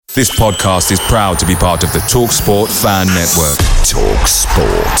This podcast is proud to be part of the TalkSport Fan Network.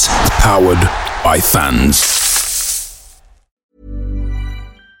 TalkSport. Powered by fans.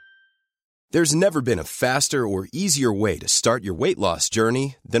 There's never been a faster or easier way to start your weight loss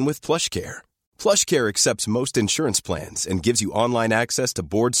journey than with PlushCare. PlushCare accepts most insurance plans and gives you online access to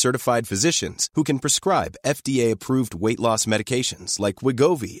board-certified physicians who can prescribe FDA-approved weight loss medications like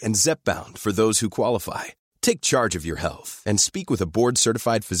Wegovy and Zepbound for those who qualify. Take charge of your health and speak with a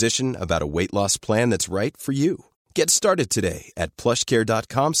board-certified physician about a weight loss plan that's right for you. Get started today at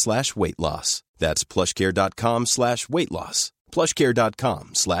plushcare.com/weight loss. That's plushcare.com/weight loss.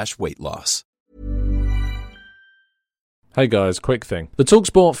 plushcare.com/weight loss. Hey guys, quick thing. The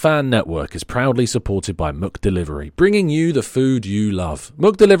TalkSport Fan Network is proudly supported by McDelivery, bringing you the food you love.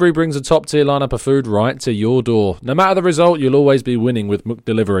 McDelivery brings a top-tier lineup of food right to your door. No matter the result, you'll always be winning with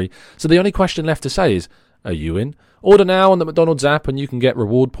McDelivery. So the only question left to say is, are you in? Order now on the McDonald's app and you can get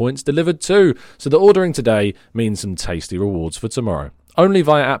reward points delivered too. So the ordering today means some tasty rewards for tomorrow. Only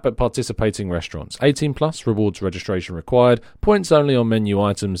via app at participating restaurants. 18 plus, rewards registration required. Points only on menu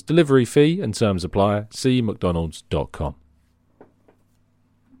items. Delivery fee and terms apply. See mcdonalds.com.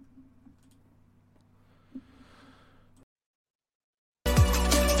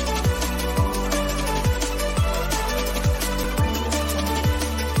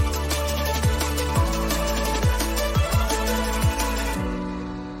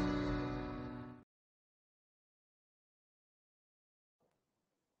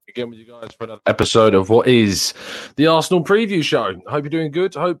 Again with you guys for another episode of what is the Arsenal preview show. I hope you're doing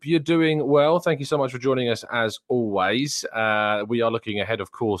good. Hope you're doing well. Thank you so much for joining us as always. We are looking ahead,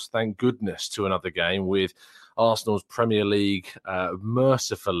 of course, thank goodness, to another game with Arsenal's Premier League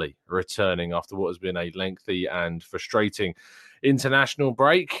mercifully returning after what has been a lengthy and frustrating international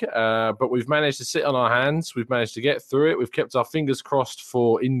break. But we've managed to sit on our hands. We've managed to get through it. We've kept our fingers crossed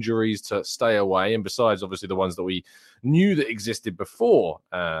for injuries to stay away. And besides, obviously, the ones that we knew that existed before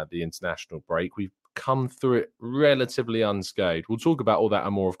the international break, we've come through it relatively unscathed. We'll talk about all that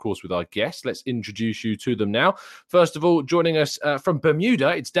and more, of course, with our guests. Let's introduce you to them now. First of all, joining us from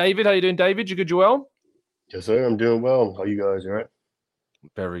Bermuda, it's David. How you doing, David? You good, you well? Yes, sir. I'm doing well. How you guys? All right?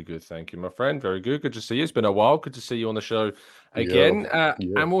 Very good. Thank you, my friend. Very good. Good to see you. It's been a while. Good to see you on the show again. Yeah.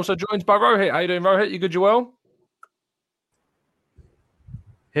 I'm also joined by Rohit. How you doing, Rohit? You good, you well?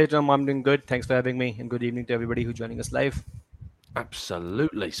 Hey, Tom. I'm doing good. Thanks for having me. And good evening to everybody who's joining us live.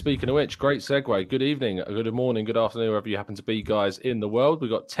 Absolutely. Speaking of which, great segue. Good evening, good morning, good afternoon, wherever you happen to be, guys, in the world. We've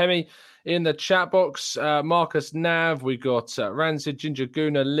got Temi in the chat box, Marcus Nav. We've got Rancid, Ginger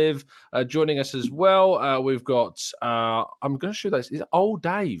Guna, Liv joining us as well. We've got, I'm going to show this. Is it Old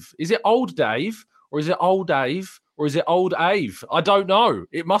Dave? Is it Old Dave or is it Old Dave? Or is it Old Ave? I don't know.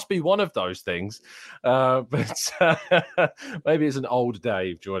 It must be one of those things. But maybe it's an Old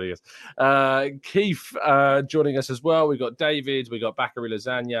Dave joining us. Keith joining us as well. We've got David. We've got Bakary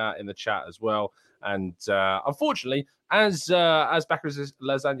Lasagna in the chat as well. And unfortunately, as Bakary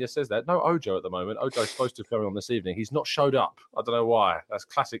Lasagna says that, no Ojo at the moment. Ojo's supposed to be coming on this evening. He's not showed up. I don't know why. That's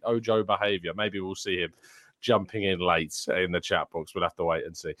classic Ojo behaviour. Maybe we'll see him jumping in late in the chat box. We'll have to wait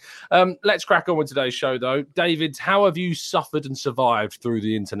and see. Let's crack on with today's show, though. David, how have you suffered and survived through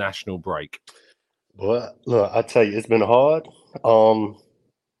the international break? Well, look, I tell you, it's been hard. And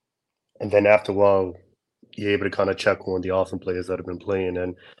then after a while, you're able to kind of check on the awesome players that have been playing,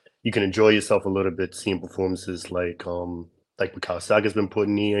 and you can enjoy yourself a little bit seeing performances like Mikhail Saka's been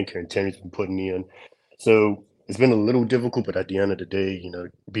putting in, Kieran Tierney's been putting in. So it's been a little difficult, but at the end of the day,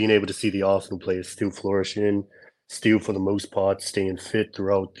 being able to see the Arsenal players still flourishing, still for the most part staying fit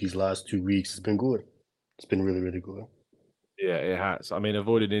throughout these last 2 weeks has been good. It's been really, really good. Yeah, it has. I mean,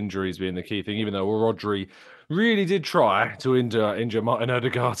 avoiding injuries being the key thing, even though Rodri really did try to injure Martin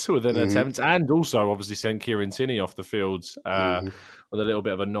Odegaard with an attempt, and also obviously sent Kieran Tierney off the field with a little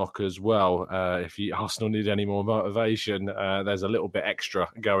bit of a knock as well. If Arsenal need any more motivation, there's a little bit extra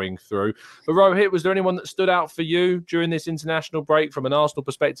going through. But Rohit, was there anyone that stood out for you during this international break from an Arsenal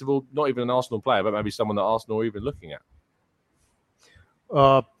perspective, or not even an Arsenal player, but maybe someone that Arsenal are even looking at?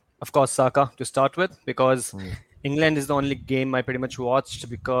 Of course, Saka to start with, because England is the only game I pretty much watched,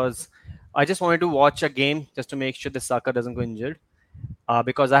 because I just wanted to watch a game just to make sure that Saka doesn't go injured.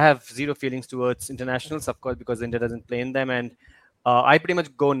 Because I have zero feelings towards internationals, of course, because India doesn't play in them, and I pretty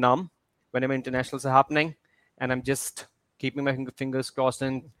much go numb whenever internationals are happening, and I'm just keeping my fingers crossed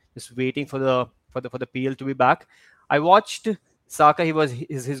and just waiting for the PL to be back. I watched Saka.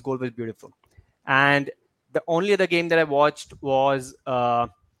 His goal was beautiful, and the only other game that I watched was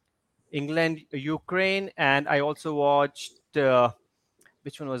England, Ukraine, and I also watched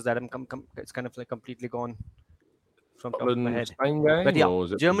which one was that? It's kind of like completely gone. from top of my head. Spain game, But yeah, or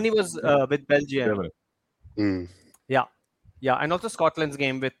was it Germany was with Belgium. Germany? Yeah, and also Scotland's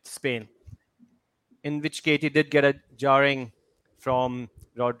game with Spain, in which Katie did get a jarring from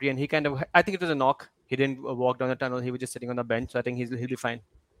Rodri, and he I think it was a knock. He didn't walk down the tunnel. He was just sitting on the bench. So I think he'll be fine.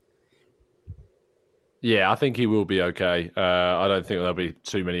 Yeah, I think he will be okay. I don't think there'll be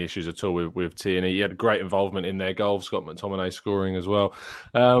too many issues at all with Tierney. He had great involvement in their goal. Scott McTominay scoring as well.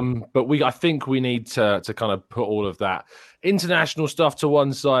 But I think we need to kind of put all of that international stuff to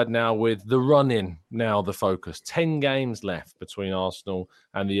one side now, with the run-in now the focus. 10 games left between Arsenal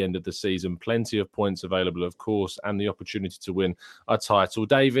and the end of the season. Plenty of points available, of course, and the opportunity to win a title.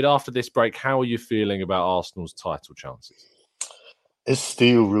 David, after this break, how are you feeling about Arsenal's title chances? It's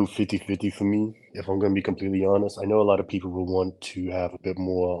still real 50-50 for me, if I'm going to be completely honest. I know a lot of people will want to have a bit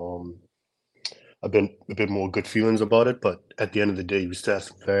more good feelings about it, but at the end of the day, we still have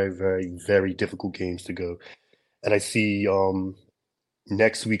some very, very, very difficult games to go. And I see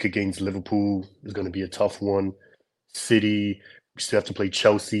next week against Liverpool is going to be a tough one. City, we still have to play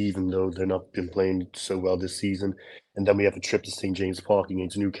Chelsea, even though they've not been playing so well this season. And then we have a trip to St. James Park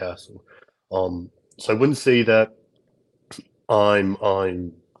against Newcastle. So I wouldn't say that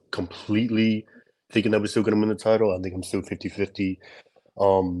I'm completely thinking that we're still going to win the title. I think I'm still 50-50,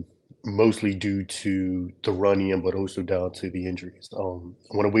 mostly due to the run-in, but also down to the injuries. I want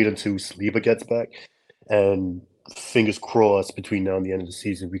to wait until Saliba gets back, and fingers crossed between now and the end of the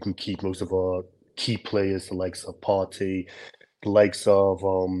season, we can keep most of our key players, the likes of Partey, the likes of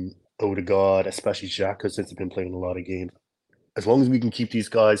Odegaard, especially Xhaka, since he's been playing a lot of games. As long as we can keep these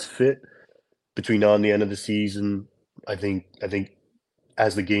guys fit between now and the end of the season, I think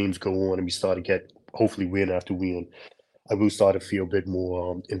as the games go on and we start to get hopefully win after win, I will start to feel a bit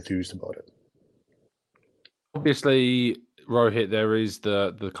more enthused about it. Obviously, Rohit, there is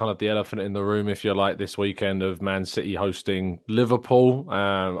the kind of the elephant in the room, if you like, this weekend of Man City hosting Liverpool.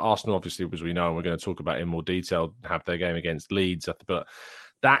 Arsenal, obviously, as we know, and we're going to talk about in more detail, have their game against Leeds. But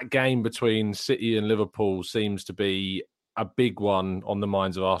that game between City and Liverpool seems to be a big one on the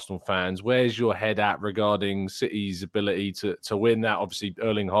minds of Arsenal fans. Where's your head at regarding City's ability to win that? Obviously,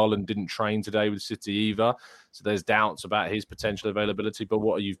 Erling Haaland didn't train today with City either, so there's doubts about his potential availability. But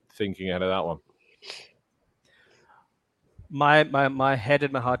what are you thinking out of that one? My head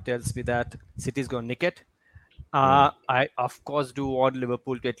and my heart tells me that City's going to nick it. I, of course, do want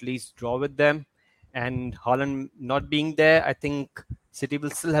Liverpool to at least draw with them. And Haaland not being there, I think City will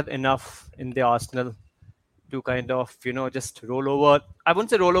still have enough in the arsenal to kind of, just roll over. I wouldn't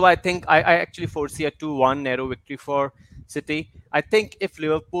say roll over. I think I actually foresee a 2-1 narrow victory for City. I think if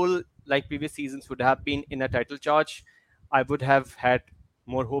Liverpool, like previous seasons, would have been in a title charge, I would have had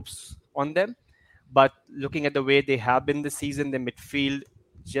more hopes on them. But looking at the way they have been this season, the midfield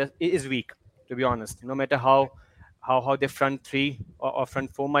just is weak, to be honest. No matter how their front three or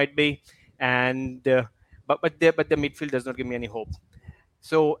front four might be, and but the midfield does not give me any hope.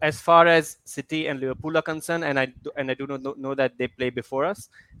 So as far as City and Liverpool are concerned, and I do not know that they play before us,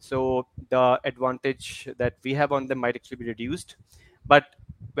 so the advantage that we have on them might actually be reduced. But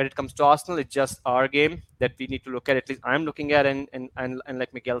when it comes to Arsenal, it's just our game that we need to look at. At least I'm looking at, and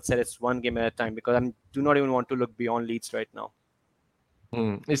like Miguel said, it's one game at a time, because I do not even want to look beyond Leeds right now.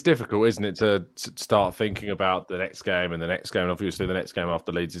 It's difficult, isn't it, to start thinking about the next game and the next game. And obviously, the next game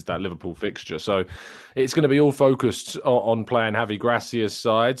after Leeds is that Liverpool fixture. So it's going to be all focused on playing Javi Gracia's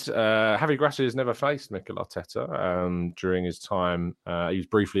side. Javi Gracia has never faced Mikel Arteta during his time. He was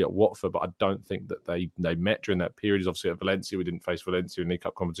briefly at Watford, but I don't think that they met during that period. He's obviously at Valencia. We didn't face Valencia in the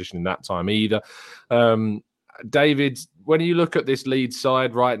Cup competition in that time either. David, when you look at this Leeds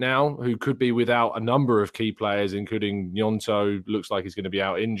side right now, who could be without a number of key players, including Gnonto, looks like he's going to be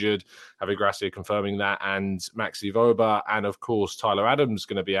out injured, Javi Gracia confirming that, and Maxi Voba, and of course Tyler Adams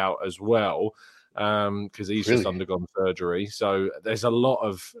going to be out as well, because he's just undergone surgery. So there's a lot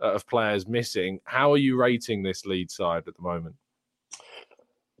of players missing. How are you rating this Leeds side at the moment?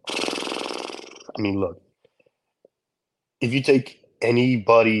 I mean, look, if you take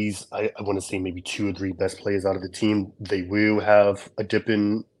anybody's, I want to say maybe 2 or 3 best players out of the team, they will have a dip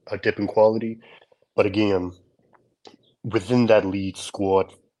in quality. But again, within that Leeds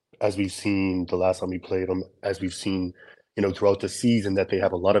squad, as we've seen the last time we played them, as we've seen, throughout the season, that they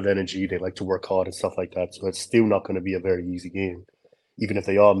have a lot of energy. They like to work hard and stuff like that. So it's still not going to be a very easy game, even if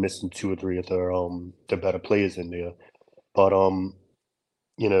they are missing 2 or 3 of their better players in there. But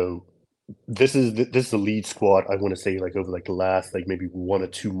this is the lead squad, I want to say, like over like the last like maybe 1 or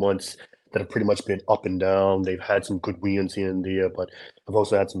 2 months, that have pretty much been up and down. They've had some good wins here and there, but have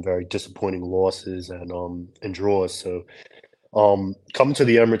also had some very disappointing losses and draws. So coming to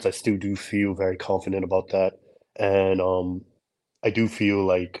the Emirates, I still do feel very confident about that. And I do feel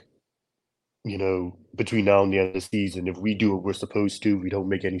like, between now and the end of the season, if we do what we're supposed to, we don't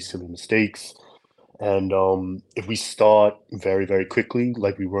make any silly mistakes. And if we start very, very quickly,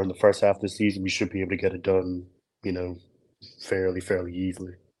 like we were in the first half of the season, we should be able to get it done, fairly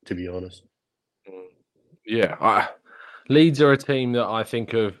easily, to be honest. Yeah, Leeds are a team that I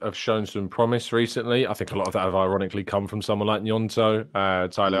think have shown some promise recently. I think a lot of that have ironically come from someone like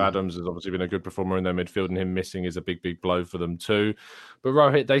Gnonto. Tyler Adams has obviously been a good performer in their midfield, and him missing is a big, big blow for them too. But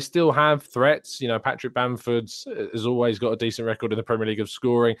Rohit, they still have threats. Patrick Bamford has always got a decent record in the Premier League of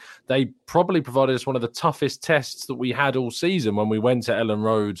scoring. They probably provided us one of the toughest tests that we had all season when we went to Ellen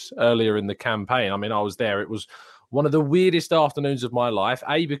Road earlier in the campaign. I mean, I was there. It was one of the weirdest afternoons of my life.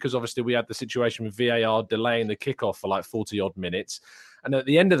 Because obviously we had the situation with VAR delaying the kickoff for like 40 odd minutes. And at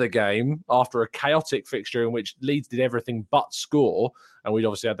the end of the game, after a chaotic fixture in which Leeds did everything but score, and we'd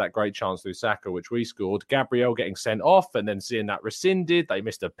obviously had that great chance through Saka, which we scored, Gabriel getting sent off and then seeing that rescinded, they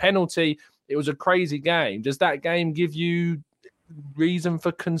missed a penalty. It was a crazy game. Does that game give you reason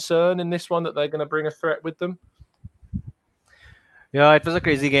for concern in this one that they're going to bring a threat with them? Yeah, it was a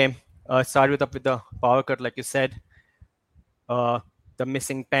crazy game. Started with the power cut, like you said, the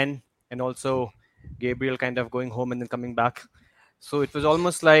missing pen, and also Gabriel kind of going home and then coming back. So it was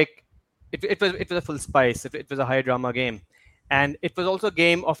almost like it was a full spice. It was a high drama game, and it was also a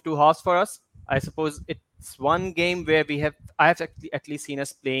game of two halves for us. I suppose it's one game where I have at least seen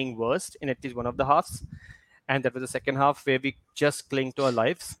us playing worst in at least one of the halves, and that was the second half where we just cling to our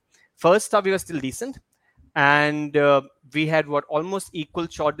lives. First half we were still decent, and we had almost equal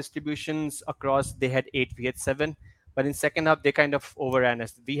shot distributions across. They had 8, we had 7, but in second half they kind of overran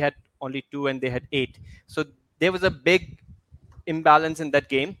us. We had only 2 and they had 8, so there was a big imbalance in that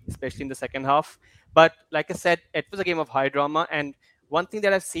game, especially in the second half. But like I said, it was a game of high drama, and one thing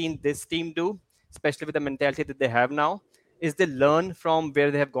that I've seen this team do, especially with the mentality that they have now, is they learn from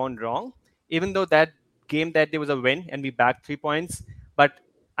where they have gone wrong. Even though that game that day was a win and we bagged 3 points, but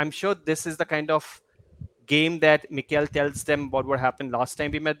I'm sure this is the kind of game that Mikel tells them what happened last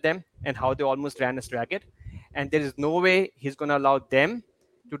time we met them and how they almost ran us ragged. And there is no way he's going to allow them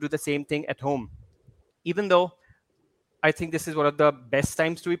to do the same thing at home. Even though I think this is one of the best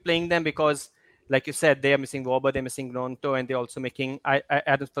times to be playing them because, like you said, they are missing Wobber, they're missing Gnonto, and they're also making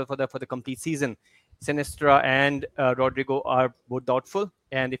Adams for the complete season. Sinistra and Rodrigo are both doubtful.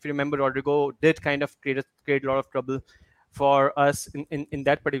 And if you remember, Rodrigo did kind of create a lot of trouble for us in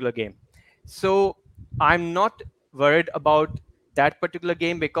that particular game. So I'm not worried about that particular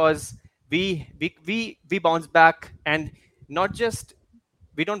game because we bounce back, and not just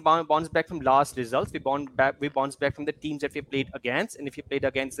we don't bounce back from last results. We bounce back from the teams that we played against, and if you played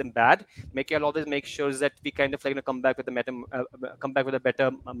against them bad, Mikel always make sure that we kind of come back with a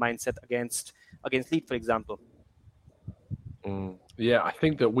better mindset against Leeds, for example. Yeah, I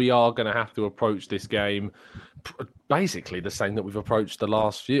think that we are going to have to approach this game basically the same that we've approached the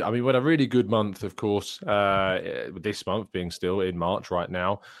last few. I mean, we had a really good month, of course, this month being still in March right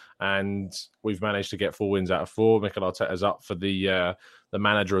now, and we've managed to get 4 wins out of 4. Mikel Arteta's up for the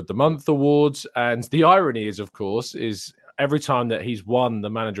Manager of the Month awards, and the irony is, of course, is every time that he's won the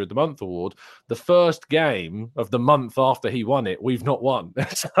Manager of the Month award, the first game of the month after he won it, we've not won.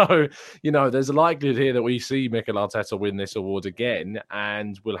 So, there's a likelihood here that we see Mikel Arteta win this award again,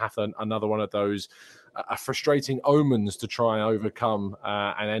 and we'll have another one of those frustrating omens to try and overcome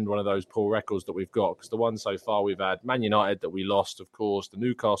and end one of those poor records that we've got. Because the ones so far we've had Man United that we lost, of course, the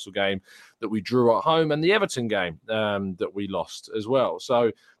Newcastle game that we drew at home, and the Everton game that we lost as well.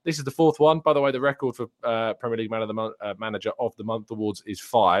 So this is the 4th one. By the way, the record for Premier League Manager of the Month awards is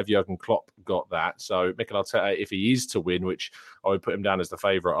 5. Jurgen Klopp got that. So Mikel Arteta, if he is to win, which I would put him down as the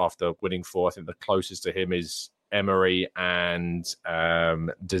favourite after winning 4, I think the closest to him is Emery and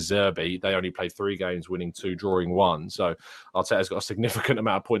De Zerbi. They only played 3 games, winning 2, drawing 1. So Arteta's got a significant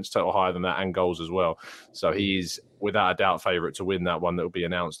amount of points total higher than that, and goals as well. So he is without a doubt favourite to win that one. That will be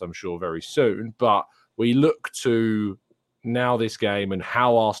announced, I'm sure, very soon. But we look to now this game and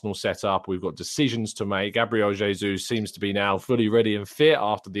how Arsenal set up. We've got decisions to make. Gabriel Jesus seems to be now fully ready and fit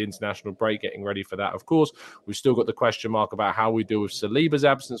after the international break, getting ready for that, of course. We've still got the question mark about how we deal with Saliba's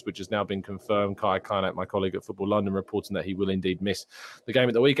absence, which has now been confirmed. Kai Kynat, my colleague at Football London, reporting that he will indeed miss the game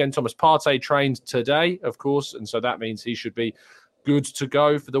at the weekend. Thomas Partey trained today, of course, and so that means he should be good to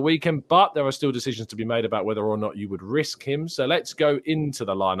go for the weekend, but there are still decisions to be made about whether or not you would risk him. So let's go into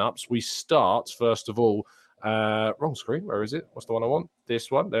the lineups. We start, first of all, wrong screen. Where is it? What's the one I want? This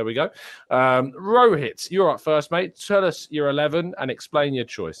one. There we go. Rohit, you're up first, mate. Tell us your 11 and explain your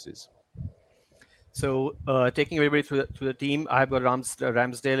choices. So taking everybody through the team, I've got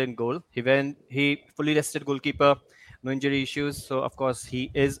Ramsdale in goal. He fully rested goalkeeper, no injury issues. So of course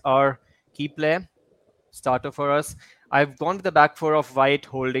he is our key player, starter for us. I've gone to the back four of White,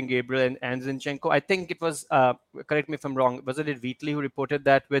 Holding, Gabriel, and Zinchenko. I think it was, correct me if I'm wrong, was it Wheatley who reported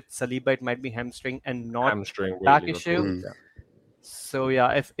that with Saliba it might be hamstring and not Hamstring back Wheatley issue? report, yeah. So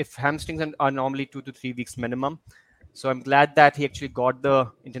yeah, if hamstrings are normally 2 to 3 weeks minimum. So I'm glad that he actually got the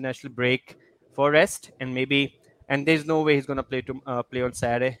international break for rest, and there's no way he's going to play on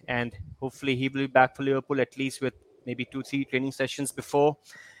Saturday, and hopefully he will be back for Liverpool at least with maybe 2-3 training sessions before,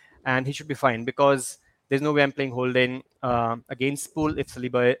 and he should be fine because there's no way I'm playing Holden against Pool if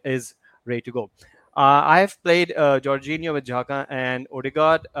Saliba is ready to go. I have played Jorginho with Xhaka and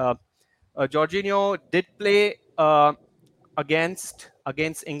Odegaard. Jorginho did play against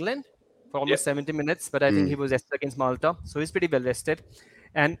England for almost 70 minutes, but I think he was rested against Malta, so he's pretty well rested.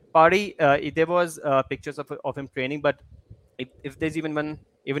 And Party, there was pictures of him training, but if there's even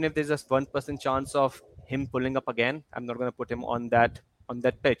if there's just 1% chance of him pulling up again, I'm not going to put him on that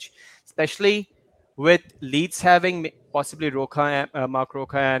pitch, especially with Leeds having possibly Mark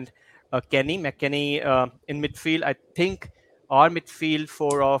Roca and Kenny McKennie in midfield. I think our midfield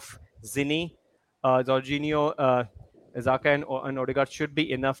four of Zinni, Jorginho, Xhaka and Odegaard should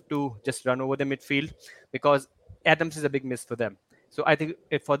be enough to just run over the midfield because Adams is a big miss for them. So I think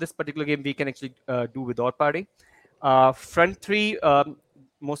for this particular game, we can actually do without Party. Front three,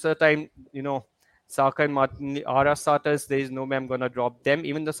 most of the time, Saka and Martin are our starters. There is no way I'm going to drop them.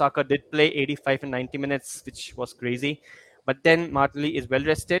 Even though Saka did play 85 and 90 minutes, which was crazy. But then Martinelli is well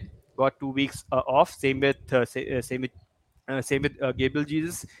rested, got 2 weeks off. Same with Gabriel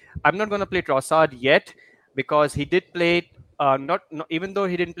Jesus. I'm not going to play Trossard yet because he did play, not even though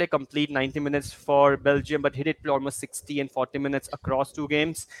he didn't play complete 90 minutes for Belgium, but he did play almost 60 and 40 minutes across 2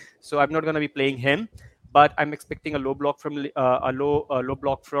 games. So I'm not going to be playing him. But I'm expecting a low block from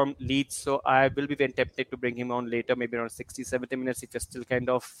Leeds, so I will be very tempted to bring him on later, maybe around 60, 70 minutes if you're still kind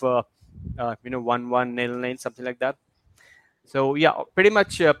of 1-1, 0-9, something like that. So yeah, pretty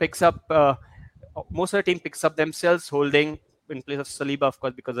much picks up. Most of the team picks up themselves, Holding in place of Saliba, of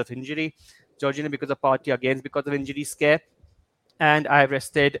course, because of injury. Jorginho because of Partey, again because of injury scare. And I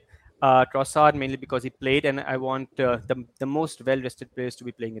rested Trossard mainly because he played, and I want the most well-rested players to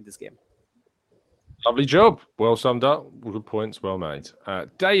be playing in this game. Lovely job. Well summed up. Good points. Well made.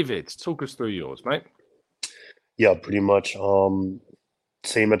 David, talk us through yours, mate. Yeah, pretty much.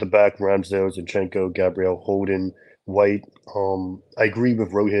 Same at the back, Ramsdale, Zinchenko, Gabriel, Holden, White. I agree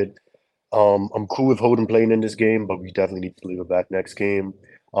with Rohit. I'm cool with Holden playing in this game, but we definitely need to leave it back next game.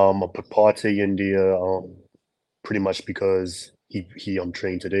 I'll put Partey in there, pretty much because he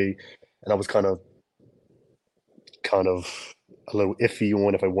trained today, and I was kind of a little iffy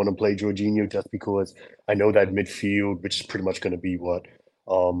on if I want to play Jorginho just because I know that midfield, which is pretty much going to be what,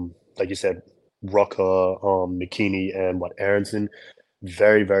 like you said, Rucker, McKinney, and Aronson,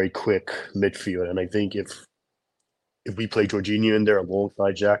 very, very quick midfield. And I think if we play Jorginho in there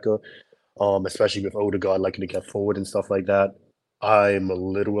alongside Xhaka, especially with Odegaard liking to get forward and stuff like that, I'm a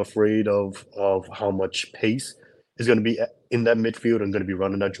little afraid of how much pace is going to be in that midfield and going to be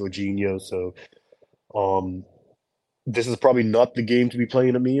running at Jorginho. So, this is probably not the game to be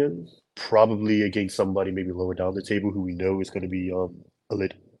playing him in. Probably against somebody maybe lower down the table who we know is going to be a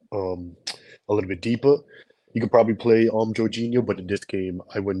little bit deeper. You could probably play Jorginho, but in this game,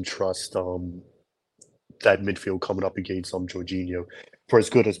 I wouldn't trust that midfield coming up against Jorginho for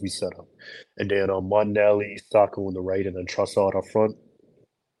as good as we set up. And then Martinelli, Saka on the right, and then Trossard up front.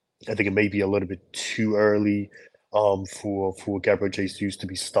 I think it may be a little bit too early for Gabriel Jesus to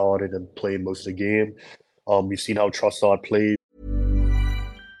be started and playing most of the game. We've seen how Trossard played.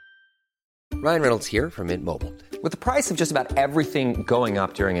 Ryan Reynolds here from Mint Mobile. With the price of just about everything going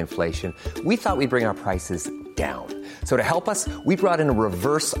up during inflation, we thought we'd bring our prices down. So to help us, we brought in a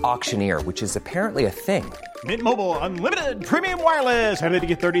reverse auctioneer, which is apparently a thing. Mint Mobile Unlimited Premium Wireless. How to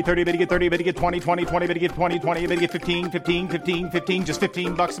get 30, 30, bit to get 30, bit to get 20, 20, 20, bit to get 20, 20, bit to get 15, 15, 15, 15, just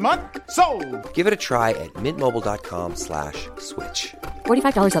 $15 a month? Sold! Give it a try at mintmobile.com/switch.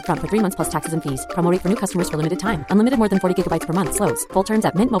 $45 up front for 3 months plus taxes and fees. Promo rate for new customers for limited time. Unlimited more than 40 gigabytes per month. Slows full terms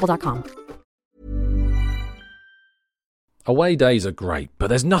at mintmobile.com. Away days are great, but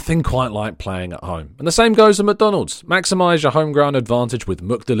there's nothing quite like playing at home. And the same goes to McDonald's. Maximise your home ground advantage with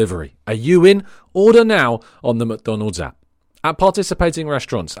McDelivery. Are you in? Order now on the McDonald's app. At participating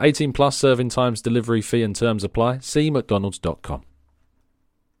restaurants, 18 plus serving times, delivery fee and terms apply. See mcdonalds.com.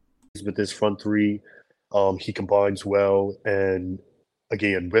 With this front three, he combines well. And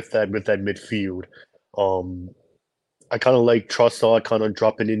again, with that midfield, I kind of like Trossard kind of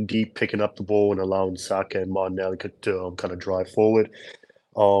dropping in deep, picking up the ball, and allowing Saka and Martinelli to kind of drive forward.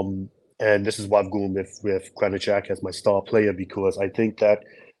 Um, and this is why I'm going with Granit Xhaka as my star player, because I think that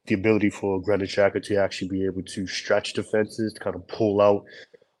the ability for Granit Xhaka to actually be able to stretch defenses, to kind of pull out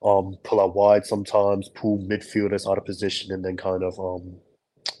wide sometimes, pull midfielders out of position, and then kind of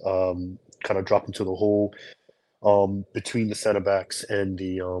drop into the hole between the center backs and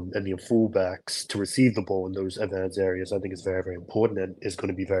the full backs to receive the ball in those advanced areas. I think is very, very important and is going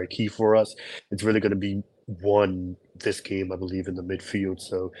to be very key for us. It's really going to be won this game, I believe, in the midfield.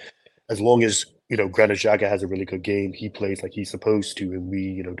 So as long as Granit Xhaka has a really good game, he plays like he's supposed to, and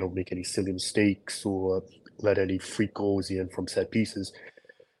we don't make any silly mistakes or let any freak goals in from set pieces.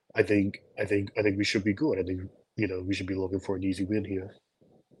 I think we should be good. I think we should be looking for an easy win here.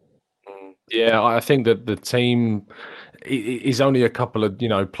 Yeah, I think that the team is only a couple of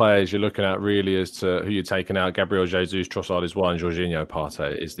players you're looking at really as to who you're taking out. Gabriel Jesus, Trossard is one, Jorginho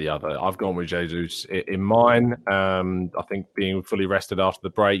Partey is the other. I've gone with Jesus in mine. I think being fully rested after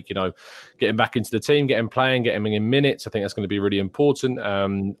the break, getting back into the team, getting playing, getting him in minutes, I think that's going to be really important.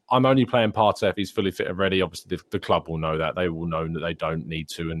 I'm only playing Partey if he's fully fit and ready. Obviously, the club will know that. They will know that they don't need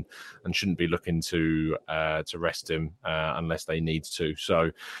to and shouldn't be looking to rest him unless they need to. So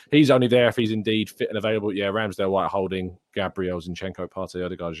he's only there if he's indeed fit and available. Yeah, Ramsdale, White, Holding, Gabriel, Zinchenko, Partey,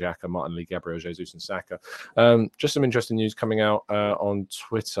 Odegaard, Xhaka, Martinelli, Gabriel, Jesus, and Saka. Just some interesting news coming out on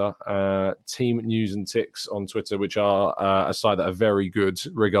Twitter. Team News and Ticks on Twitter, which are a site that are very good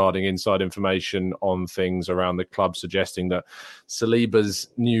regarding inside information on things around the club, suggesting that Saliba's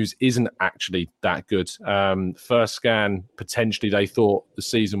news isn't actually that good. First scan, potentially they thought the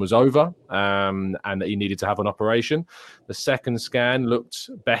season was over and that he needed to have an operation. The second scan looked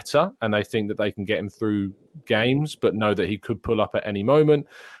better, and they think that they can get him through games, but know that he could pull up at any moment.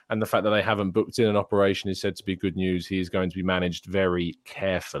 And the fact that they haven't booked in an operation is said to be good news. He is going to be managed very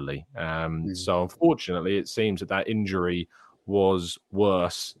carefully. So unfortunately, it seems that injury was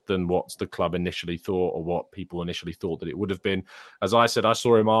worse than what the club initially thought, or what people initially thought that it would have been. As I said, I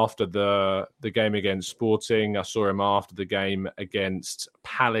saw him after the game against Sporting. I saw him after the game against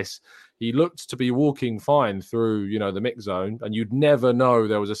Palace. He looked to be walking fine through, the mix zone, and you'd never know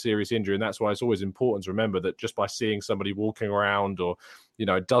there was a serious injury. And that's why it's always important to remember that just by seeing somebody walking around or,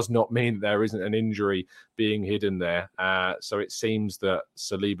 it does not mean that there isn't an injury being hidden there. So it seems that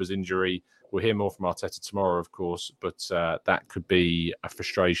Saliba's injury, we'll hear more from Arteta tomorrow, of course, but that could be a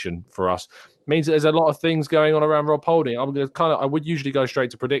frustration for us. It means that there's a lot of things going on around Rob Holding. I would usually go straight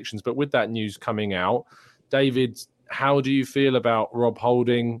to predictions, but with that news coming out, David, how do you feel about Rob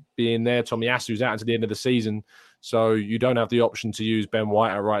Holding being there? Tomiyasu's out until the end of the season, so you don't have the option to use Ben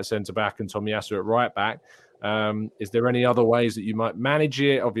White at right centre-back and Tomiyasu at right-back. Is there any other ways that you might manage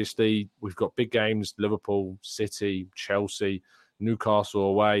it? Obviously, we've got big games, Liverpool, City, Chelsea, Newcastle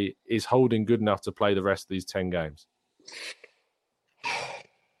away. Is Holding good enough to play the rest of these 10 games?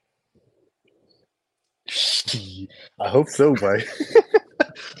 I hope so, but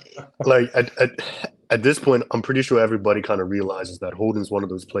at this point, I'm pretty sure everybody kind of realizes that Holding's one of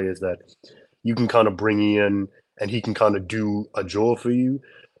those players that you can kind of bring in and he can kind of do a job for you.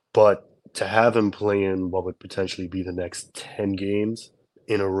 But to have him playing what would potentially be the next 10 games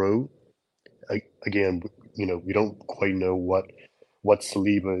in a row, again, we don't quite know what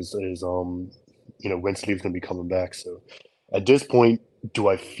Saliba is when Saliba's going to be coming back. So at this point, do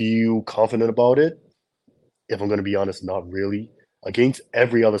I feel confident about it? If I'm going to be honest, not really. Against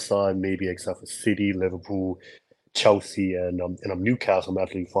every other side, maybe except for City, Liverpool, Chelsea, and Newcastle, I'm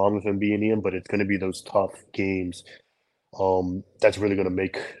absolutely fine with him being in, but it's going to be those tough games that's really going to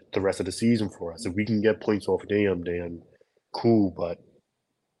make the rest of the season for us. If we can get points off of them, then cool. But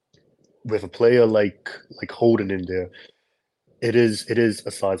with a player like Holding in there, it is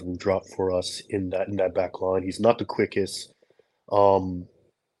a sizable drop for us in that back line. He's not the quickest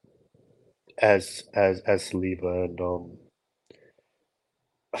as Saliba, and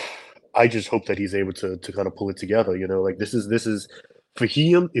I just hope that he's able to kind of pull it together. This is for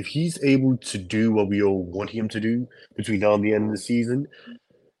him. If he's able to do what we all want him to do between now and the end of the season,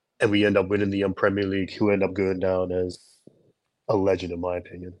 and we end up winning the Premier League, he'll end up going down as a legend, in my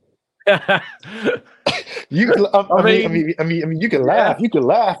opinion. You can, I mean, you can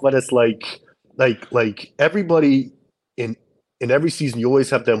laugh, but it's like everybody in every season, you always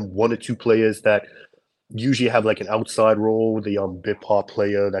have them one or two players that usually have like an outside role, the bit part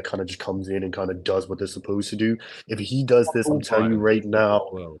player that kind of just comes in and kind of does what they're supposed to do. If he does this, I'm telling you right now,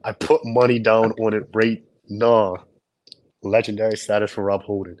 I put money down on it right now. Legendary status for Rob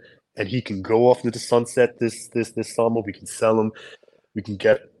Holding. And he can go off into the sunset this summer. We can sell him. We can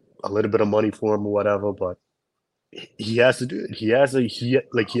get a little bit of money for him or whatever, but he has to do it. He has to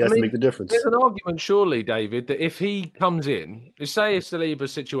make the difference. There's an argument, surely, David, that if he comes in, say if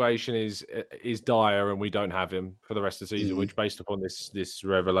Saliba's situation is dire and we don't have him for the rest of the season, which based upon this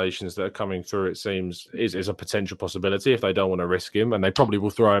revelations that are coming through, it seems is a potential possibility if they don't want to risk him, and they probably will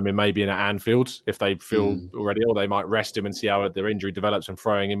throw him in maybe in at Anfield if they feel already, or they might rest him and see how their injury develops and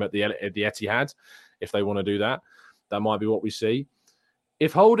throwing him at the Etihad if they want to do that. That might be what we see.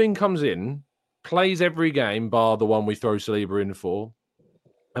 If Holding comes in, plays every game bar the one we throw Saliba in for,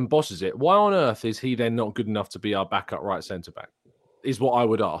 and bosses it, why on earth is he then not good enough to be our backup right centre-back, is what I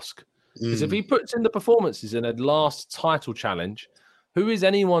would ask. Because if he puts in the performances in a last title challenge, who is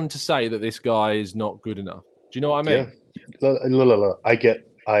anyone to say that this guy is not good enough? Do you know what I mean? Yeah. No. I get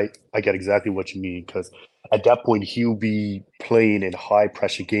exactly what you mean, because at that point he'll be playing in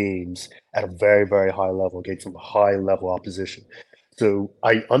high-pressure games at a very, very high level against some high-level opposition. So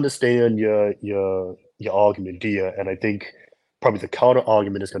I understand your argument, Dia, and I think probably the counter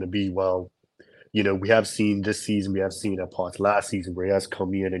argument is going to be, well, we have seen this season, we have seen at parts last season where he has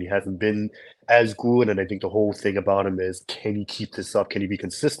come in and he hasn't been as good. And I think the whole thing about him is, can he keep this up? Can he be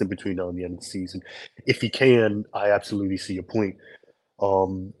consistent between now and the end of the season? If he can, I absolutely see your point.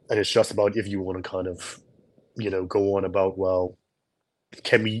 And it's just about if you want to kind of, go on about, well,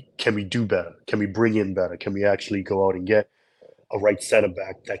 can we do better? Can we bring in better? Can we actually go out and get a right center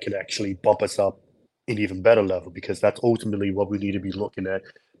back that can actually bump us up an even better level? Because that's ultimately what we need to be looking at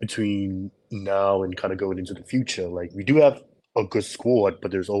between now and kind of going into the future. Like, we do have a good squad,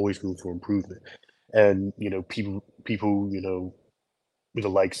 but there's always room for improvement. And people, with the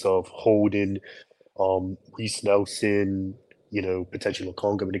likes of Holden, Reece Nelson, potentially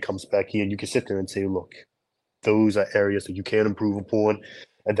Lokonga when he comes back in, you can sit there and say, look, those are areas that you can improve upon.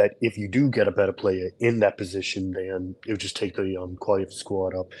 And that if you do get a better player in that position, then it would just take the quality of the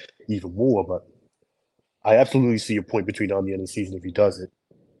squad up even more. But I absolutely see your point between now and the end of the season if he does it.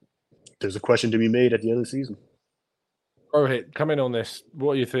 There's a question to be made at the end of the season. Rohit, come in on this.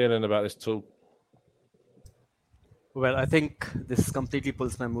 What are you feeling about this talk? Well, I think this completely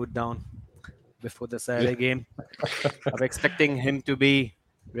pulls my mood down before the Saturday game. I'm expecting him to be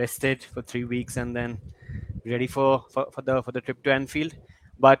rested for 3 weeks and then ready for the trip to Anfield.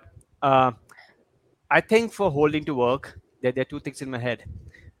 But I think for Holding to work, there are two things in my head.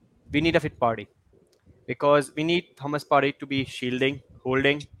 We need a fit party, because we need Thomas Partey to be shielding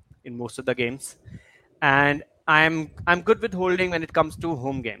Holding in most of the games. And I'm good with Holding when it comes to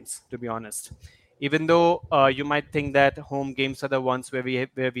home games, to be honest. Even though you might think that home games are the ones where we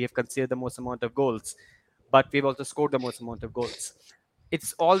have conceded the most amount of goals, but we've also scored the most amount of goals.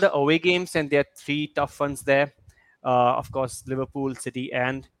 It's all the away games, and there are 3 tough ones there. Of course, Liverpool, City,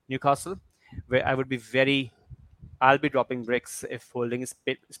 and Newcastle, where I'll be dropping bricks if Holding is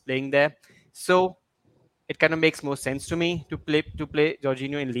playing there. So it kind of makes more sense to me to play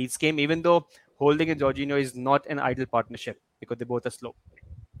Jorginho in Leeds game, even though Holding and Jorginho is not an ideal partnership because they both are slow.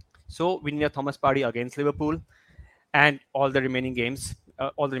 So we need a Thomas Partey against Liverpool and all the remaining games,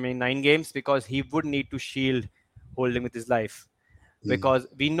 all the remaining 9 games, because he would need to shield Holding with his life. Because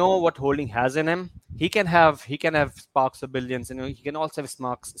we know what Holding has in him. He can have sparks of brilliance, and he can also have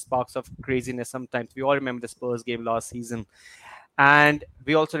sparks of craziness sometimes. We all remember the Spurs game last season, and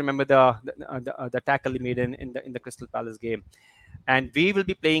we also remember the tackle he made in the Crystal Palace game. And we will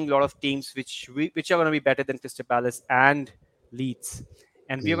be playing a lot of teams which are going to be better than Crystal Palace and Leeds,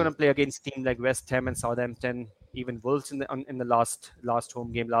 and we are going to play against teams like West Ham and Southampton, even Wolves in the last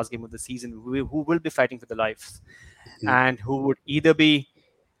game of the season, who will be fighting for their lives. And who would either be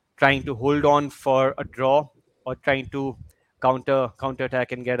trying to hold on for a draw or trying to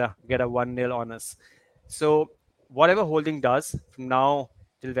counter-attack and get a 1-0 on us. So whatever Holding does from now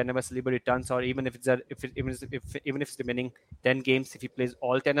till whenever Saliba returns, or even if it's remaining 10 games, if he plays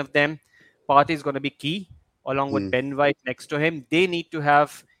all 10 of them, Partey is going to be key, along with Ben White next to him. They need to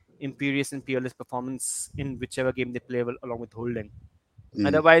have imperious and peerless performance in whichever game they play along with Holding.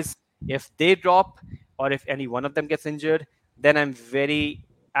 Otherwise, if they drop, or if any one of them gets injured, then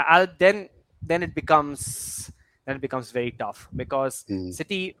then it becomes very tough, because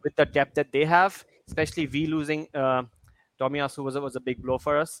City, with the depth that they have, especially we losing Tomiyasu was a big blow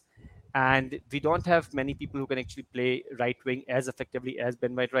for us, and we don't have many people who can actually play right wing as effectively as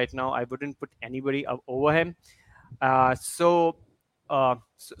Ben White right now. I wouldn't put anybody over him. So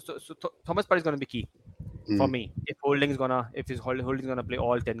Thomas Partey is going to be key for me if Holding's gonna play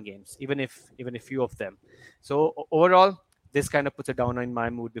all 10 games, even if few of them. So overall, this kind of puts it down in my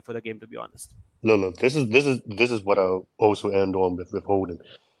mood before the game, to be honest. No, this is what I'll also end on with Holding.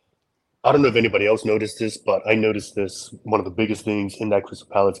 I don't know if anybody else noticed this, but I noticed this. One of the biggest things in that Crystal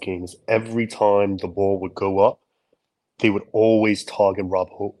Palace game is every time the ball would go up, they would always target Rob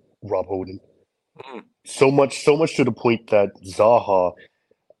Holding. So much to the point that Zaha,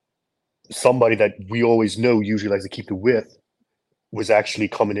 somebody that we always know usually likes to keep the width, was actually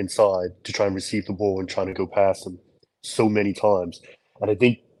coming inside to try and receive the ball and trying to go past him so many times. And I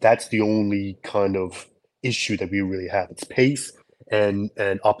think that's the only kind of issue that we really have. It's pace and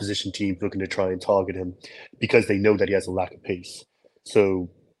opposition teams looking to try and target him because they know that he has a lack of pace. So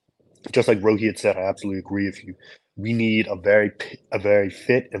just like Rohi had said, I absolutely agree with you. We need a very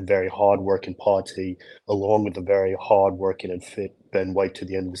fit and very hard-working Partey, along with a very hard-working and fit Ben White to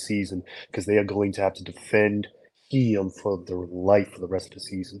the end of the season, because they are going to have to defend him for their life for the rest of the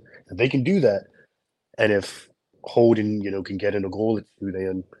season. And they can do that, and if Holden, can get in a goal or two,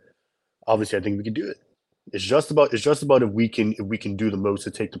 then obviously I think we can do it. It's just about if we can do the most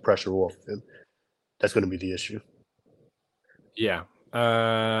to take the pressure off him. That's going to be the issue. Yeah.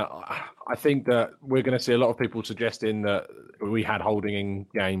 I think that we're going to see a lot of people suggesting that we had Holding in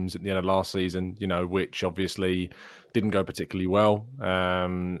games at the end of last season, which obviously didn't go particularly well.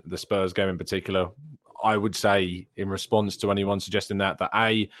 The Spurs game in particular, I would say in response to anyone suggesting that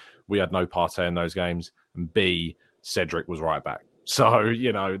A, we had no Partey in those games, and B, Cedric was right back. So,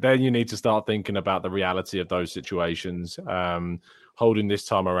 then you need to start thinking about the reality of those situations. Holding this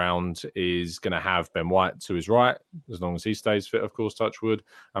time around is going to have Ben White to his right, as long as he stays fit, of course, touch wood.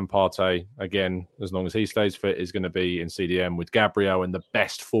 And Partey, again, as long as he stays fit, is going to be in CDM with Gabriel in the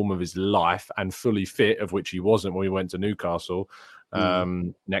best form of his life and fully fit, of which he wasn't when we went to Newcastle,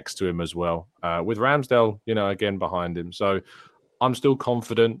 next to him as well. With Ramsdale, again, behind him. So I'm still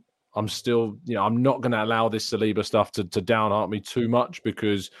confident. I'm still, I'm not going to allow this Saliba stuff to downheart me too much,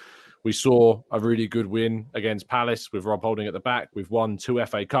 because we saw a really good win against Palace with Rob Holding at the back. We've won 2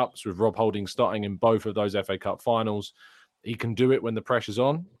 FA Cups with Rob Holding starting in both of those FA Cup finals. He can do it when the pressure's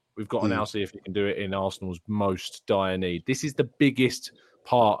on. We've got to now see if he can do it in Arsenal's most dire need. This is the biggest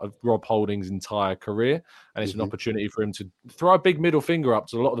part of Rob Holding's entire career, and it's an opportunity for him to throw a big middle finger up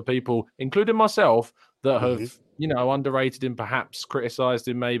to a lot of the people, including myself, that have, underrated him, perhaps criticised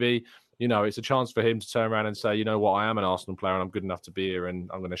him maybe. It's a chance for him to turn around and say, you know what, I am an Arsenal player and I'm good enough to be here and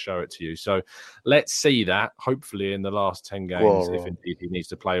I'm going to show it to you. So let's see that, hopefully, in the last 10 games, if indeed he needs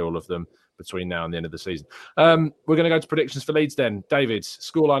to play all of them between now and the end of the season. We're going to go to predictions for Leeds then. David,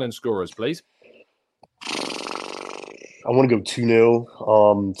 scoreline and scorers, please. I want to go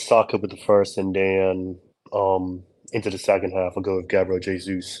 2-0. Saka with the first, and then into the second half, I'll go with Gabriel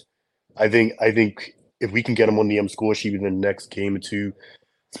Jesus. I think if we can get him on the score sheet within the next game or two,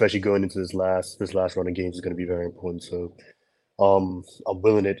 especially going into this last run of games, is going to be very important. So I'm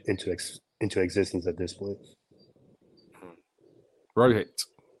willing it into existence at this point. Rohit.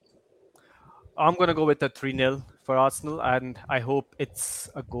 I'm going to go with a 3-0 for Arsenal, and I hope it's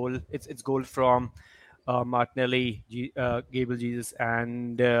a goal. It's goal from Martinelli, Gabriel Jesus,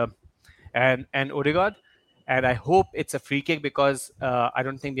 and Odegaard. And I hope it's a free kick, because I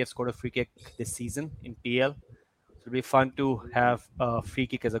don't think we have scored a free kick this season in PL. It'll be fun to have a free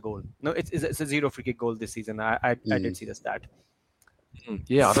kick as a goal. No, it's a 0 free kick goal this season. I did see the stat.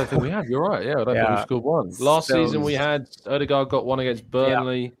 Yeah, I don't think we have. You're right. Yeah, I don't think we scored one. Last season we had Odegaard got one against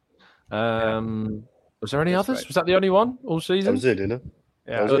Burnley. Was there any others? Right. Was that the only one all season? That was it, didn't it?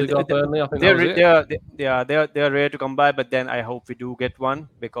 Yeah, Burnley, I think they're rare to come by, but then I hope we do get one,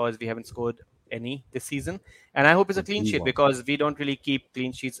 because we haven't scored any this season. And I hope it's a clean sheet, because we don't really keep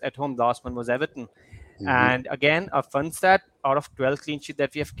clean sheets at home. The last one was Everton. And again, a fun stat, out of 12 clean sheets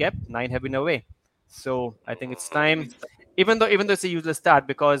that we have kept, 9 have been away. So I think it's time, even though it's a useless stat,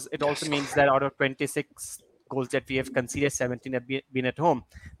 because it also means that out of 26 goals that we have conceded, 17 have been at home.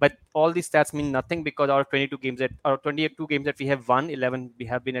 But all these stats mean nothing, because out of 22 games that we have won, 11 we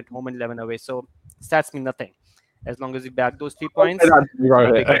have been at home and 11 away. So stats mean nothing. As long as we back those 3 points.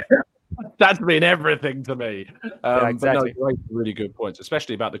 That's been everything to me. Yeah, exactly. But no, really good points,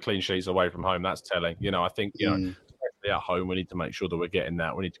 especially about the clean sheets away from home. That's telling. I think, especially at home, we need to make sure that we're getting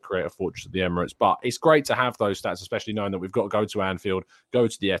that. We need to create a fortress at the Emirates. But it's great to have those stats, especially knowing that we've got to go to Anfield, go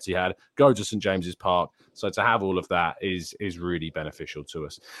to the Etihad, go to St James's Park. So to have all of that is really beneficial to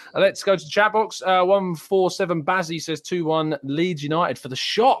us. Let's go to the chat box. 147 Bazzi says 2-1 Leeds United for the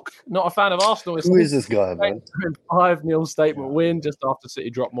shock. Not a fan of Arsenal. Who is this guy, man? 5-0 statement win just after City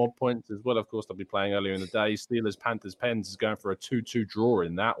dropped more points as well. Of course, they'll be playing earlier in the day. Steelers, Panthers, Pens is going for a 2-2 draw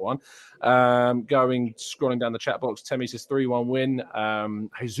in that one. Scrolling down the chat box, Temi says 3-1 win.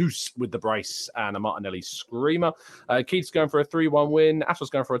 Jesus with the brace and a Martinelli screamer. Keith's going for a 3-1 win. Ashley's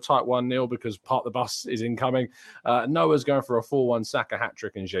going for a tight 1-0 because Park the Bus is is incoming. Noah's going for a 4-1 Saka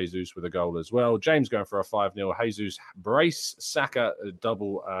hat-trick and Jesus with a goal as well. James going for a 5-0 Jesus brace, Saka a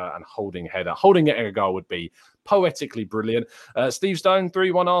double and Holding header. Holding getting a goal would be poetically brilliant. Steve Stone,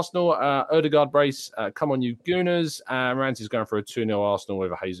 3-1 Arsenal. Odegaard brace, come on you Gooners. Ramsey's going for a 2-0 Arsenal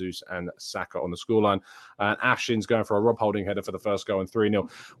with a Jesus and Saka on the scoreline. And Ashin's going for a Rob Holding header for the first goal and 3-0.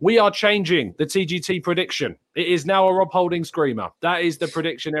 We are changing the TGT prediction. It is now a Rob Holding screamer. That is the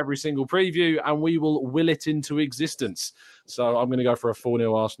prediction every single preview, and we will it into existence. So I'm going to go for a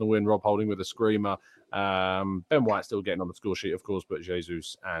 4-0 Arsenal win, Rob Holding with a screamer. Ben White still getting on the score sheet, of course, but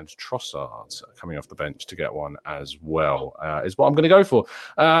Jesus and Trossard coming off the bench to get one as well is what I'm going to go for.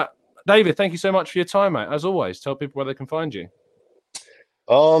 David, thank you so much for your time, mate. As always, tell people where they can find you.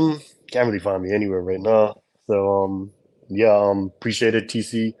 Can't really find me anywhere right now. So appreciate it,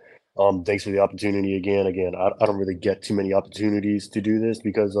 TC. Thanks for the opportunity again. I don't really get too many opportunities to do this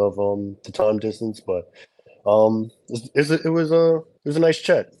because of the time distance, but it was a nice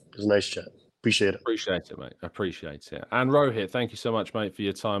chat. It was a nice chat. Appreciate it. Appreciate it, mate. Appreciate it. And Rohit, thank you so much, mate, for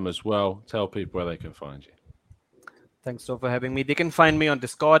your time as well. Tell people where they can find you. Thanks, Joe, for having me. They can find me on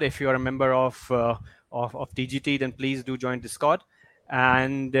Discord. If you're a member of TGT, then please do join Discord.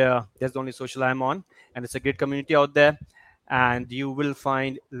 And that's the only social I'm on. And it's a great community out there. And you will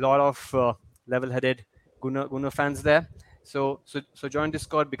find a lot of level-headed Gunnar fans there. So join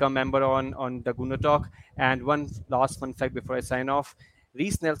Discord, become member on the Gunnar Talk. And one last fun fact before I sign off.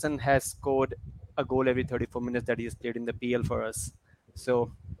 Reece Nelson has scored a goal every 34 minutes that he has played in the PL for us.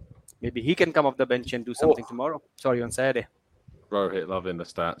 So maybe he can come off the bench and do something tomorrow. Sorry, on Saturday. Rohit loving the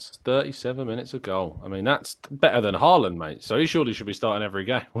stats. 37 minutes a goal. I mean, that's better than Haaland, mate. So he surely should be starting every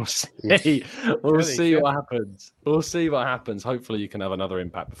game. We'll see. We'll see what happens. We'll see what happens. Hopefully you can have another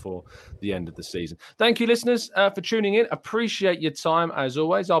impact before the end of the season. Thank you, listeners, for tuning in. Appreciate your time, as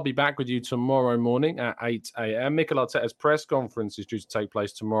always. I'll be back with you tomorrow morning at 8 a.m. Mikel Arteta's press conference is due to take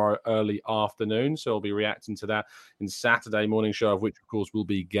place tomorrow early afternoon. So I'll be reacting to that in Saturday morning show, of which, of course, will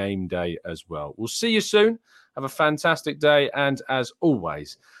be game day as well. We'll see you soon. Have a fantastic day. And as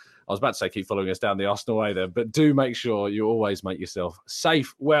always, I was about to say keep following us down the Arsenal way there, but do make sure you always make yourself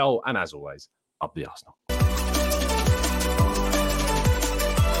safe, well, and as always, up the Arsenal.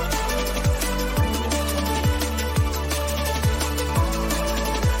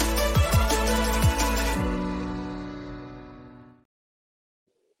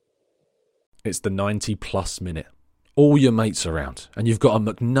 It's the 90-plus minute. All your mates around, and you've got a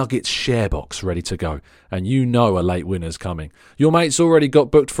McNuggets share box ready to go, and you know a late winner's coming. Your mate's already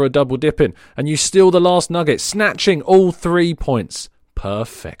got booked for a double dipping, and you steal the last nugget, snatching all 3 points.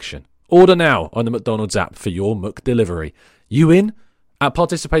 Perfection. Order now on the McDonald's app for your McDelivery. You in? At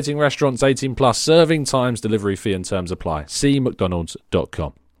participating restaurants, 18 plus, serving times, delivery fee and terms apply. See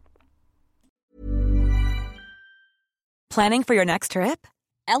mcdonalds.com. Planning for your next trip?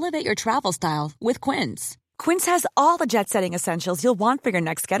 Elevate your travel style with Quince. Quince has all the jet-setting essentials you'll want for your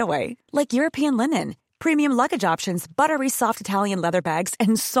next getaway, like European linen, premium luggage options, buttery soft Italian leather bags,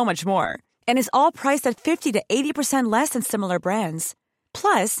 and so much more. And is all priced at 50 to 80% less than similar brands.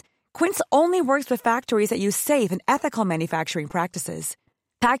 Plus, Quince only works with factories that use safe and ethical manufacturing practices.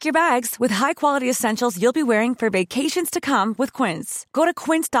 Pack your bags with high-quality essentials you'll be wearing for vacations to come with Quince. Go to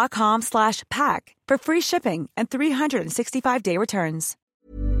quince.com/pack for free shipping and 365-day returns.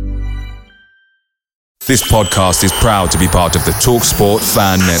 This podcast is proud to be part of the TalkSport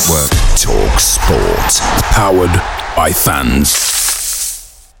Fan Network. TalkSport. Powered by fans.